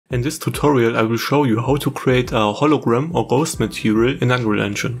In this tutorial I will show you how to create a hologram or ghost material in Unreal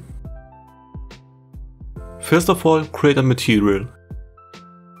Engine. First of all, create a material.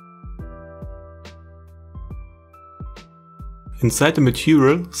 Inside the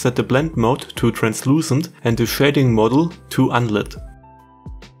material, set the blend mode to translucent and the shading model to unlit.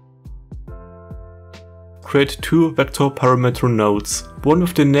 Create two vector parameter nodes, one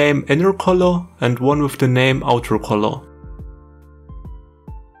with the name inner color and one with the name outer color.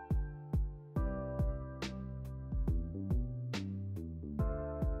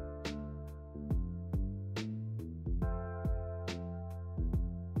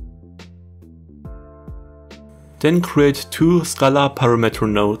 Then create two scalar parameter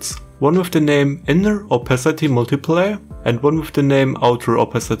nodes, one with the name inner opacity multiply and one with the name outer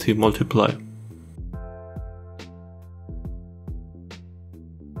opacity multiply.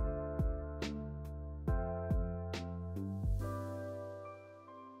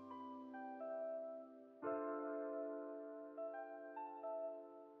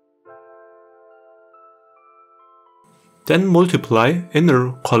 Then multiply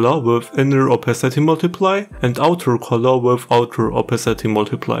inner color with inner opacity multiply and outer color with outer opacity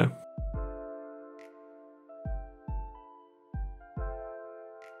multiply.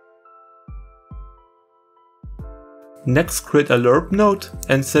 Next, create a lerp node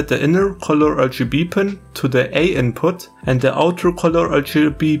and set the inner color RGB pin to the A input and the outer color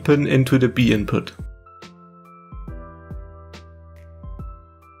RGB pin into the B input.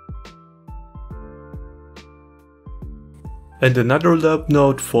 And another lerp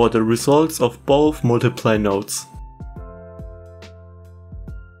node for the results of both multiply nodes.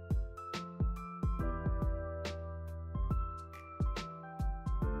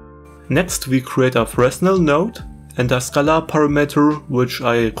 Next we create a Fresnel node and a scalar parameter which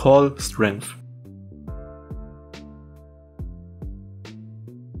I call strength.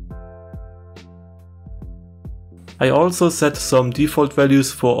 I also set some default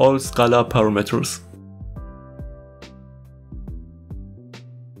values for all scalar parameters.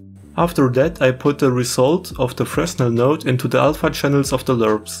 After that I put the result of the Fresnel node into the alpha channels of the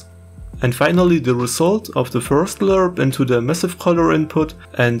lerps. And finally the result of the first lerp into the massive color input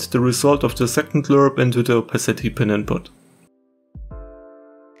and the result of the second lerp into the opacity pin input.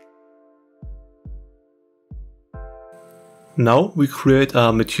 Now we create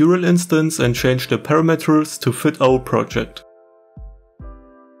a material instance and change the parameters to fit our project.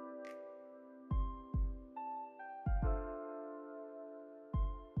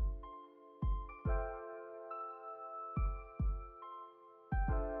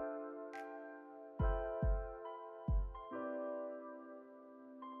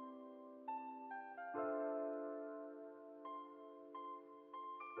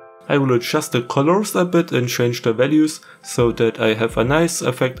 I will adjust the colors a bit and change the values so that I have a nice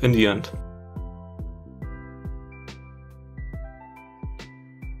effect in the end.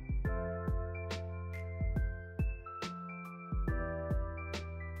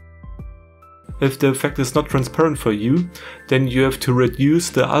 If the effect is not transparent for you, then you have to reduce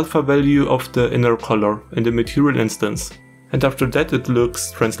the alpha value of the inner color in the material instance, and after that it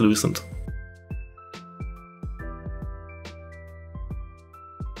looks translucent.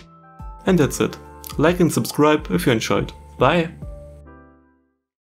 And that's it. Like and subscribe if you enjoyed. Bye!